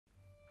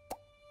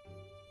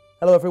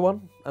Hello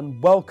everyone, and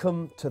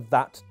welcome to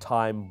That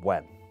Time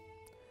When.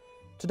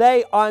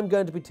 Today I'm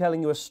going to be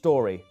telling you a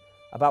story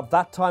about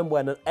that time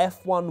when an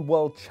F1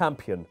 world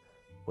champion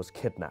was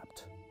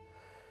kidnapped.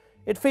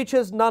 It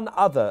features none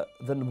other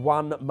than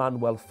Juan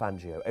Manuel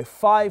Fangio, a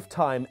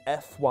 5-time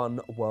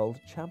F1 world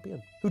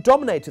champion, who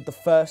dominated the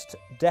first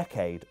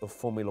decade of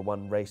Formula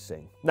One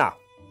racing. Now,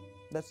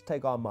 let's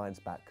take our minds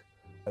back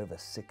over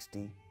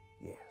 60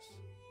 years.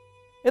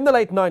 In the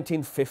late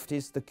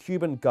 1950s, the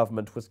Cuban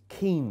government was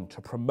keen to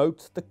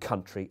promote the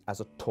country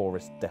as a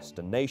tourist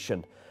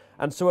destination,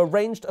 and so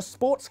arranged a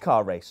sports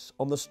car race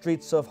on the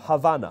streets of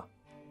Havana.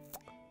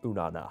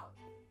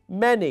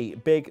 Many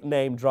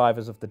big-name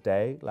drivers of the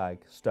day,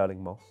 like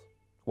Sterling Moss,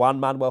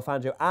 Juan Manuel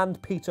Fangio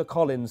and Peter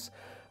Collins,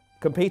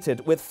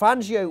 competed, with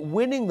Fangio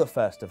winning the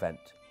first event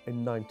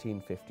in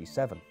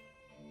 1957.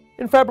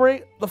 In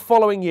February the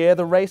following year,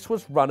 the race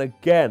was run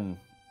again,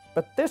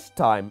 but this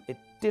time it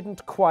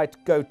didn't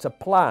quite go to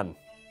plan.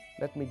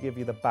 Let me give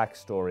you the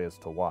backstory as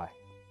to why.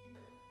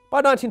 By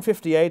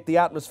 1958, the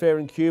atmosphere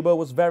in Cuba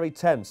was very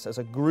tense as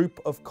a group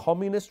of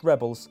communist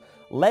rebels,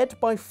 led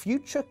by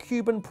future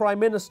Cuban Prime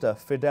Minister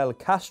Fidel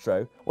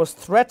Castro, was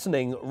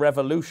threatening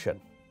revolution.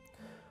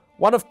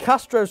 One of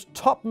Castro's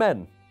top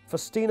men,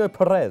 Faustino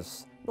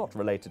Perez, not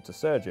related to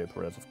Sergio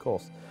Perez of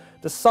course,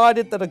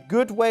 decided that a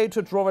good way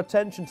to draw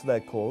attention to their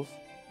cause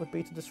would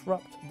be to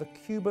disrupt the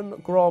Cuban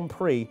Grand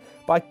Prix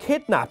by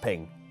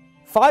kidnapping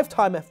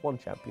 5-time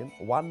F1 champion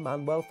Juan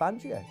Manuel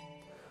Fangio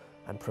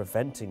and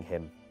preventing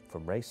him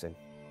from racing.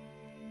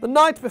 The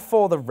night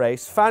before the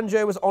race,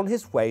 Fangio was on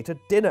his way to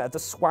dinner at the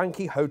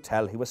swanky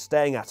hotel he was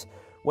staying at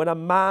when a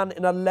man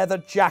in a leather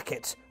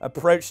jacket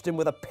approached him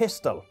with a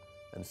pistol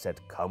and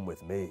said, "Come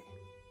with me."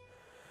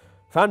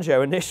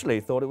 Fangio initially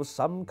thought it was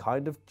some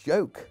kind of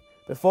joke,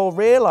 before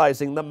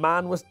realizing the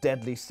man was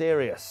deadly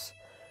serious,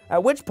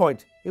 at which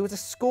point he was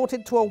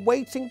escorted to a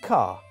waiting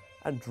car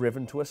and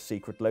driven to a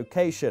secret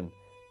location.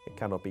 It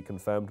cannot be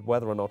confirmed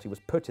whether or not he was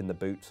put in the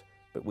boot,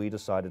 but we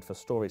decided for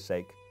story's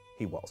sake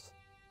he was.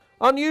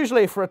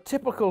 Unusually for a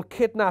typical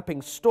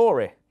kidnapping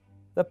story,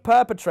 the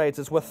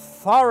perpetrators were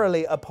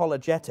thoroughly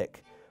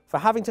apologetic for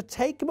having to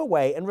take him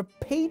away and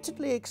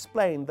repeatedly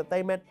explained that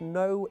they meant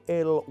no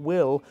ill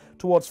will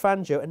towards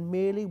Fangio and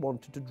merely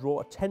wanted to draw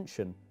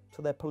attention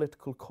to their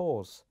political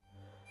cause.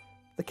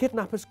 The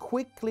kidnappers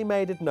quickly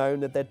made it known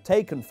that they'd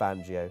taken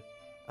Fangio,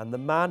 and the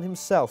man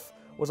himself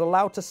was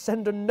allowed to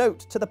send a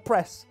note to the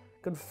press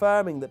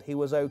confirming that he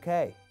was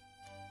okay.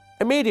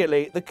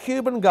 Immediately, the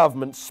Cuban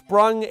government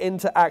sprung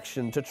into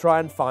action to try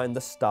and find the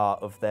star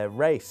of their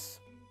race.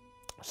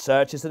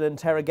 Searches and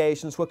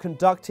interrogations were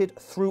conducted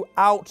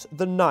throughout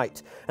the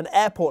night, and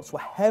airports were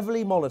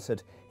heavily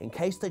monitored in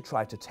case they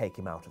tried to take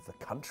him out of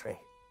the country.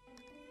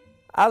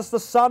 As the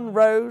sun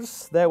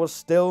rose, there was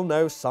still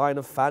no sign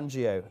of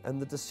Fangio,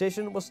 and the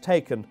decision was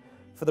taken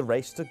for the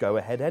race to go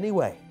ahead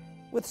anyway,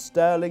 with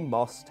Sterling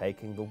Moss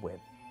taking the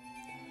win.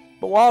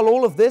 But while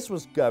all of this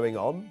was going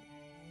on,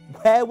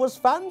 where was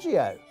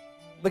Fangio?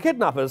 The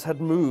kidnappers had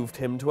moved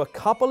him to a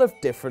couple of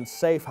different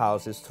safe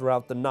houses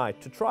throughout the night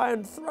to try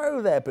and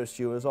throw their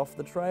pursuers off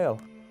the trail.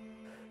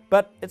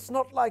 But it's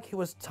not like he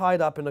was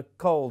tied up in a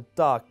cold,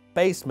 dark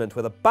basement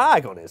with a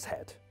bag on his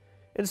head.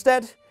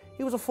 Instead,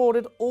 he was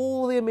afforded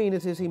all the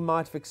amenities he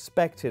might have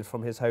expected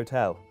from his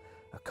hotel.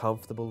 A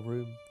comfortable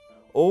room,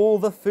 all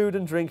the food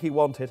and drink he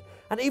wanted,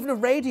 and even a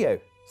radio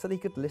so that he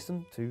could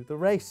listen to the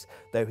race,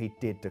 though he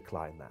did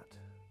decline that.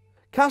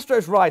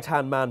 Castro's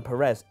right-hand man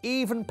Perez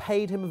even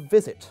paid him a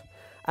visit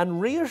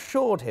and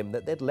reassured him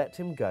that they'd let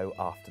him go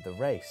after the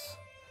race.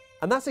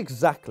 And that's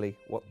exactly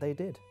what they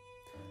did.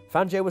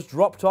 Fangio was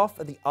dropped off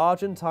at the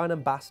Argentine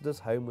ambassador's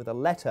home with a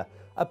letter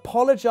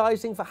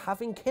apologising for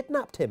having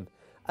kidnapped him,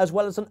 as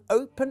well as an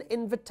open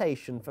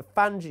invitation for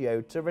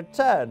Fangio to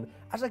return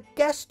as a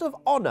guest of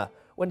honour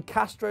when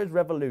Castro's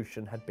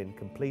revolution had been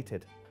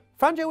completed.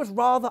 Fangio was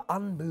rather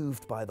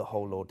unmoved by the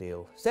whole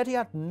ordeal, said he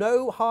had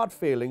no hard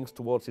feelings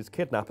towards his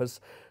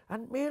kidnappers,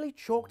 and merely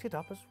chalked it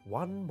up as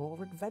one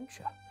more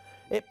adventure.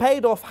 It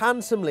paid off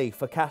handsomely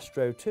for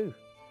Castro too.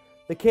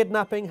 The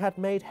kidnapping had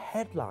made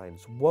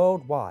headlines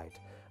worldwide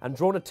and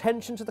drawn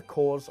attention to the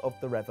cause of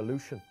the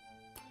revolution,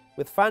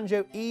 with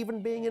Fangio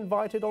even being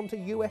invited onto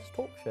US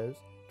talk shows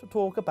to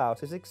talk about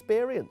his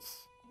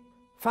experience.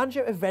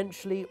 Fangio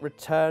eventually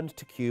returned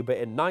to Cuba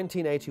in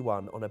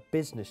 1981 on a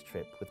business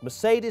trip with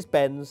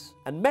Mercedes-Benz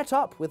and met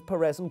up with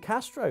Perez and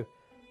Castro.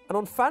 And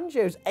on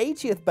Fangio's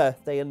 80th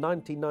birthday in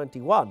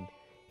 1991,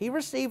 he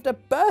received a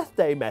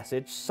birthday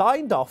message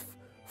signed off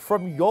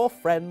from your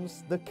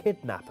friends, the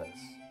kidnappers.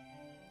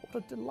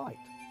 What a delight.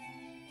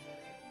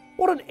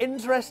 What an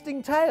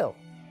interesting tale.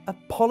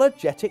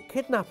 Apologetic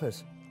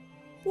kidnappers.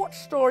 What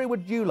story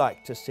would you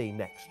like to see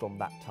next on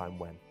That Time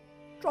When?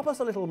 Drop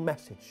us a little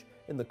message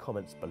in the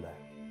comments below.